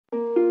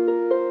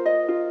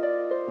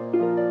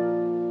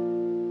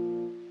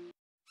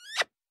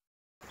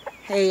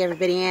Hey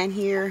everybody, Ann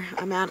here.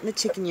 I'm out in the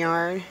chicken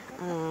yard.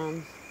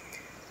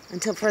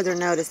 Until further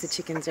notice, the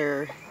chickens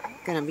are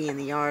going to be in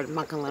the yard. I'm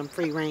not going to let them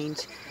free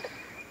range.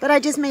 But I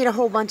just made a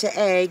whole bunch of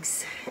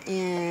eggs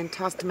and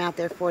tossed them out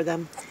there for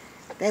them.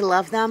 They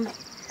love them.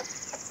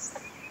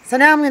 So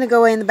now I'm going to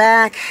go in the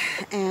back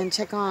and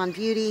check on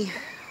Beauty.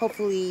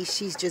 Hopefully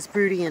she's just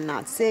broody and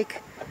not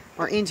sick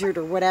or injured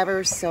or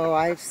whatever. So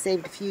I've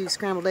saved a few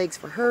scrambled eggs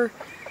for her.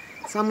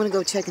 So I'm going to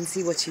go check and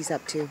see what she's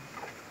up to.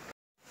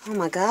 Oh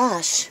my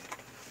gosh.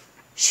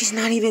 She's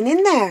not even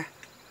in there.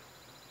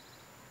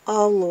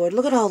 Oh Lord,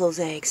 look at all those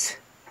eggs.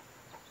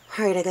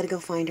 Alright, I gotta go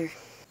find her.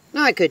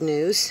 Not good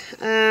news.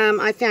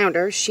 I found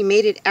her. She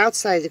made it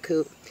outside the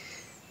coop.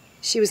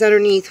 She was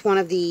underneath one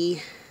of the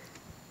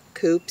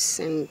coops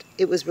and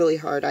it was really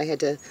hard. I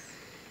had to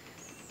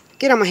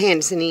get on my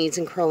hands and knees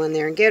and crawl in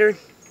there and get her.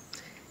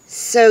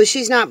 So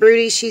she's not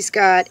broody. She's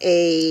got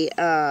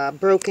a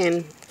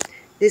broken,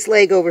 this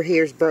leg over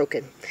here is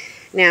broken.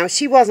 Now,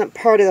 she wasn't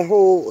part of the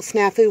whole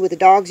snafu with the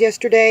dogs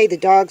yesterday. The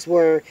dogs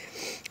were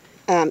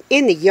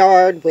in the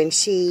yard when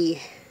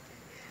she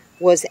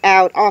was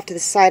out off to the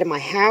side of my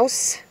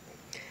house.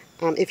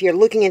 If you're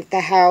looking at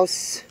the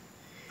house,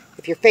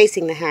 if you're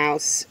facing the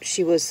house,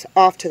 she was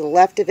off to the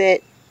left of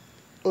it,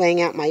 laying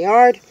out in my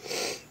yard.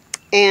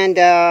 And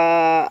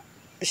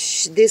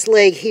this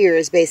leg here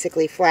is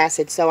basically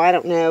flaccid, so I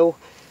don't know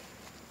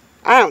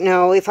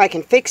if I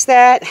can fix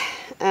that.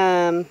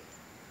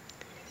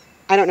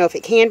 I don't know if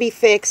it can be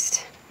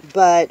fixed,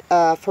 but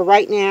for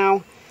right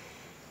now,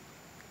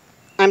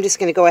 I'm just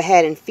going to go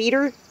ahead and feed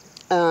her.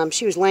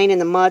 She was laying in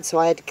the mud, so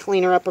I had to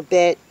clean her up a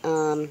bit.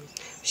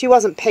 She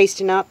wasn't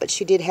pasting up, but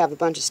she did have a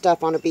bunch of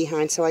stuff on her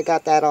behind, so I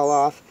got that all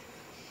off.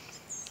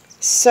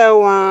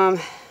 So,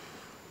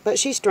 but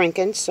she's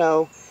drinking,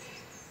 so,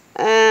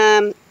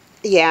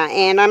 yeah,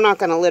 and I'm not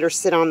going to let her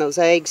sit on those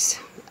eggs,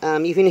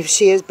 even if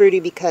she is broody,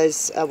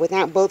 because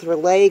without both of her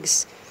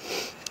legs,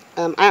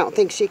 I don't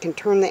think she can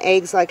turn the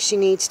eggs like she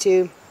needs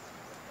to.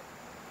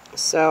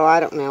 So I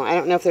don't know. I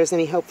don't know if there's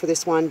any hope for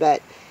this one,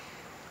 but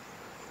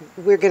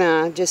we're going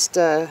to just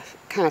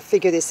kind of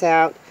figure this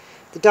out.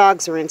 The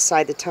dogs are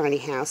inside the tiny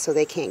house, so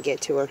they can't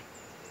get to her.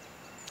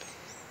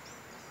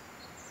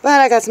 But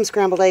I got some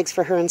scrambled eggs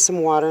for her and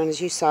some water, and as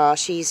you saw,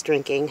 she's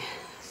drinking.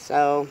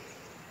 So,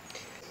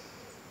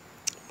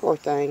 poor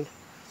thing.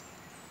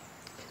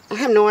 I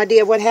have no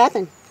idea what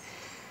happened.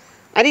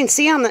 I didn't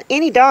see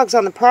any dogs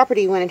on the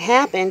property when it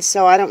happened,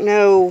 so I don't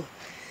know.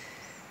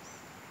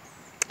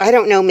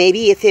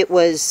 Maybe if it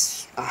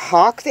was a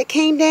hawk that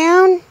came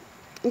down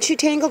and she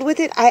tangled with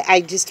it. I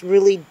just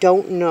really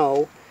don't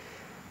know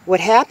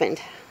what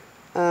happened.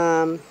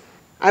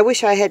 I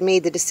wish I had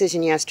made the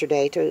decision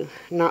yesterday to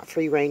not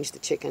free range the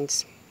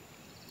chickens,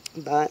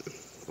 but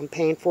I'm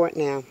paying for it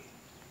now.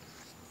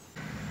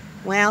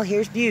 Well,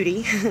 here's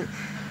Beauty.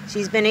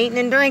 She's been eating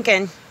and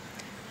drinking.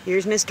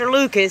 Here's Mr.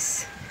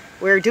 Lucas.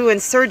 We're doing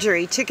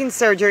surgery, chicken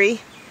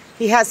surgery.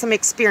 He has some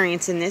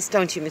experience in this,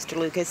 don't you, Mr.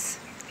 Lucas?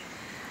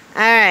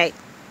 Alright,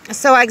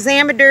 so I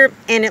examined her,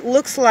 and it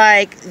looks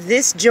like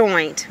this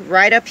joint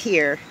right up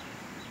here,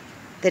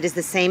 that is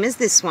the same as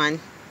this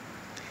one,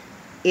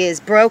 is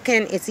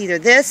broken. It's either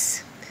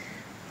this,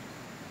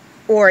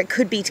 or it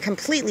could be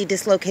completely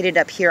dislocated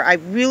up here. I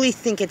really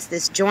think it's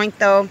this joint,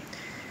 though.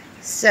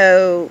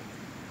 So,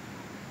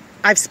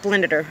 I've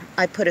splinted her.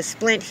 I put a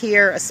splint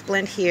here, a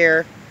splint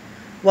here.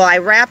 Well, I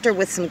wrapped her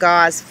with some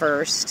gauze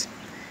first,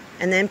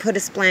 and then put a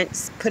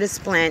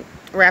splint,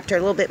 wrapped her a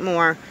little bit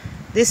more.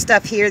 This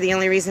stuff here, the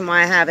only reason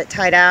why I have it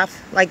tied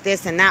off like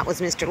this, and that was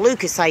Mr.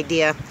 Lucas'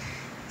 idea,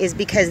 is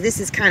because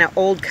this is kind of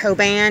old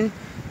Coban,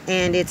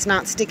 and it's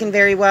not sticking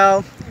very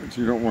well. But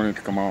you don't want it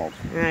to come off.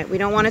 Alright, we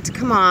don't want it to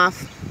come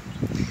off.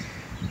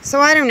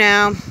 So I don't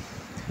know.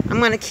 I'm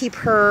going to keep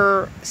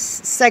her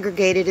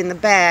segregated in the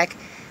back.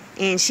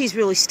 And she's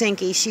really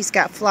stinky. She's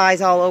got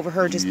flies all over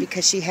her just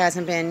because she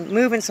hasn't been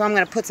moving. So I'm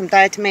going to put some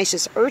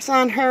diatomaceous earth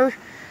on her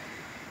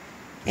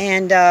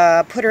and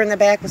put her in the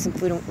back with some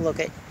food. Look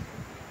at.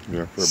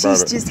 Yeah,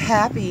 she's just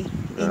happy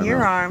in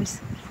your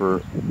arms.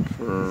 For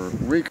a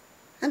week.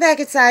 I'm back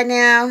inside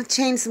now.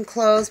 Changed some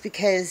clothes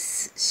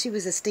because she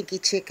was a stinky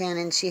chicken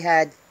and she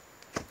had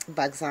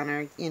bugs on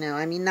her. You know,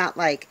 I mean, not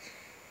like.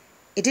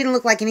 It didn't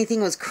look like anything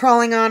was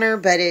crawling on her,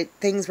 but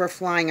things were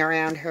flying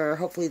around her.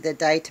 Hopefully the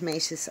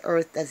diatomaceous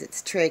earth does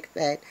its trick,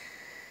 but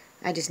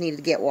I just needed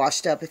to get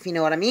washed up, if you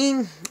know what I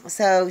mean.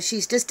 So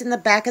she's just in the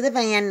back of the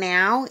van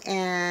now,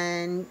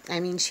 and I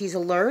mean, she's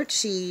alert.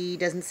 She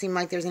doesn't seem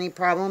like there's any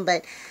problem,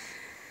 but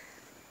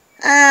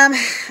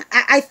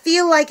I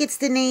feel like it's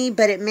the knee,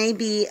 but it may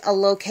be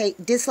a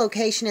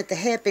dislocation at the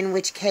hip, in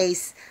which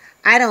case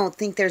I don't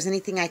think there's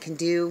anything I can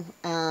do.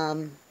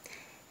 And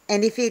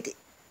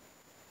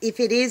if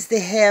it is the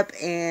hip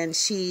and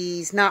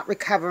she's not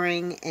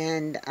recovering,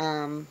 and,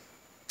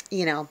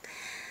 you know,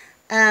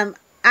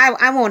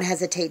 I won't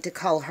hesitate to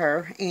call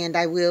her, and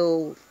I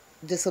will.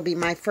 This will be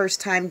my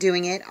first time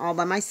doing it all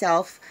by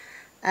myself.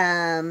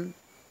 And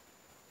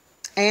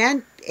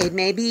it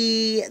may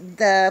be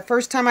the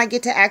first time I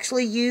get to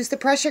actually use the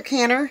pressure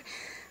canner.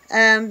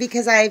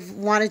 because I've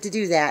wanted to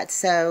do that.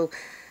 So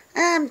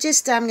I'm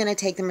going to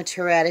take the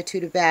mature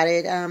attitude about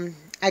it.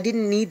 I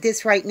didn't need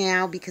this right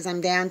now because I'm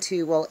down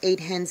to, well, 8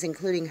 hens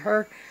including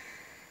her.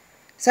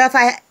 So if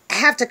I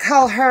have to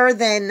cull her,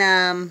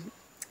 then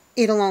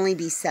it'll only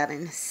be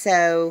 7.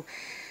 So,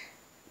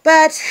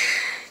 but,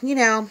 you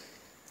know,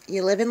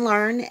 you live and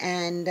learn.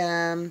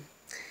 And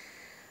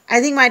I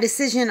think my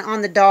decision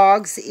on the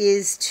dogs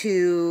is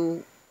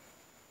to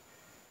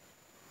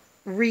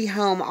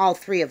rehome all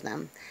 3 of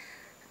them.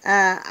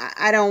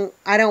 I don't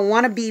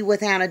want to be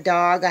without a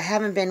dog. I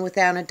haven't been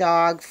without a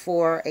dog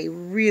for a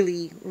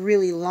really,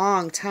 really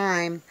long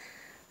time.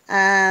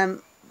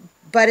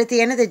 But at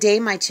the end of the day,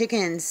 my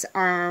chickens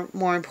are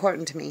more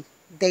important to me.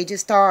 They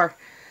just are.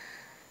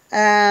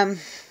 And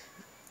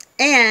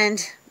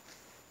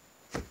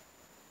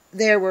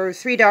there were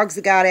 3 dogs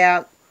that got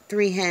out,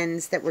 3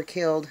 hens that were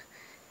killed.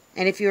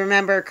 And if you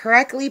remember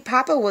correctly,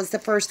 Papa was the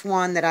first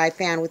one that I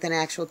found with an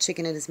actual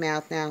chicken in his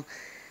mouth. Now,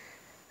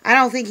 I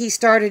don't think he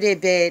started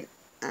it, but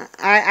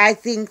I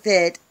think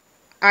that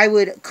I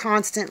would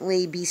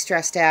constantly be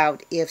stressed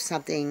out if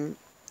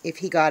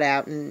he got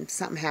out and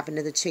something happened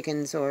to the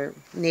chickens or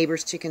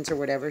neighbors' chickens or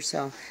whatever.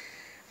 So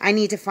I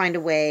need to find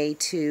a way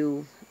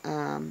to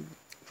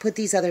put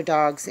these other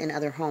dogs in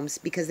other homes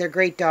because they're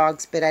great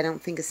dogs, but I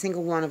don't think a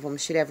single one of them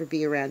should ever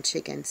be around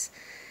chickens.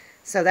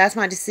 So that's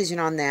my decision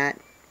on that.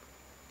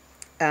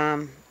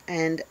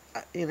 And,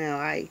 you know,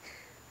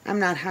 I'm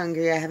not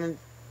hungry. I haven't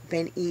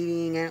been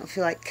eating. I don't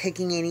feel like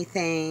cooking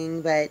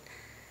anything, but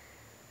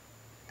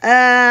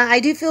I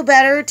do feel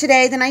better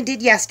today than I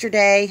did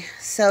yesterday.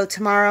 So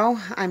tomorrow,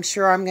 I'm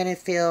sure I'm going to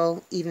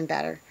feel even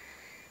better.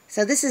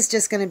 So this is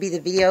just going to be the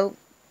video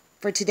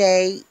for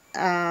today.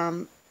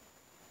 I've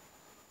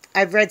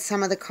read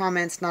some of the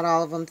comments, not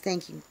all of them.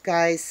 Thank you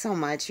guys so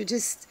much.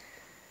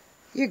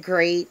 You're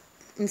great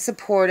and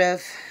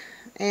supportive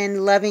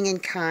and loving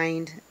and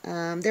kind.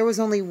 There was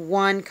only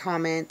one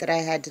comment that I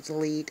had to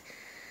delete.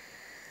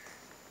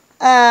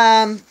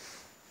 But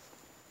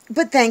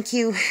thank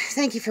you.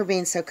 Thank you for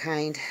being so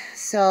kind.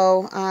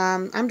 So,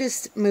 I'm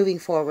just moving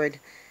forward.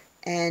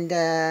 And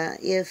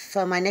if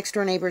my next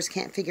door neighbors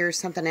can't figure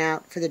something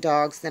out for the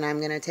dogs, then I'm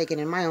going to take it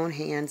in my own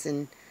hands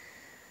and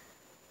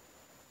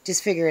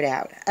just figure it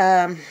out.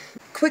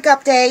 Quick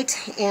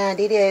update, and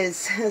it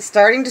is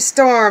starting to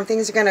storm.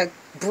 Things are going to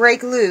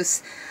break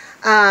loose.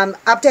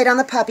 Update on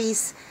the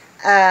puppies.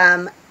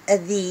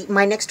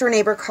 My next door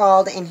neighbor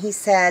called and he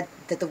said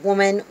that the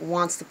woman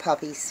wants the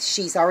puppies.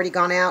 She's already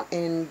gone out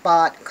and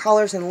bought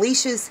collars and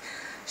leashes.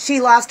 She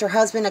lost her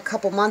husband a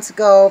couple months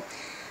ago.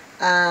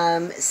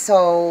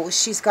 So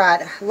she's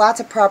got lots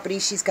of property.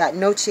 She's got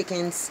no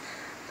chickens.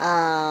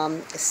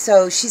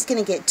 So she's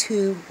going to get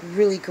 2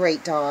 really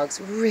great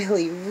dogs.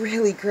 Really,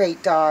 really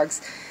great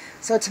dogs.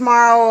 So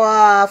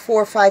tomorrow,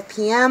 4 or 5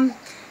 p.m.,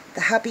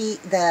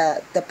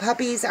 the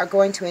puppies are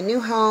going to a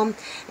new home,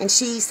 and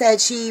she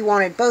said she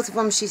wanted both of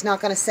them. She's not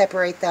going to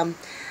separate them.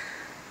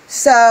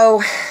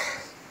 So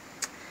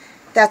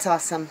that's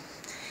awesome.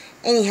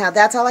 Anyhow,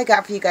 that's all I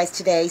got for you guys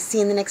today. See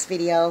you in the next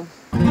video.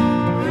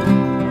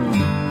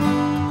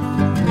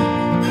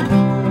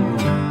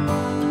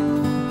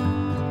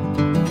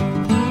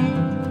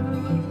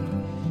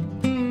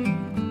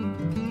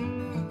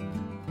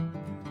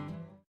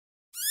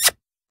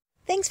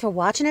 Thanks for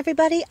watching,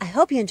 everybody. I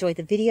hope you enjoyed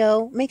the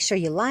video. Make sure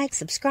you like,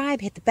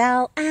 subscribe, hit the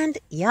bell, and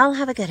y'all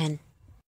have a good one.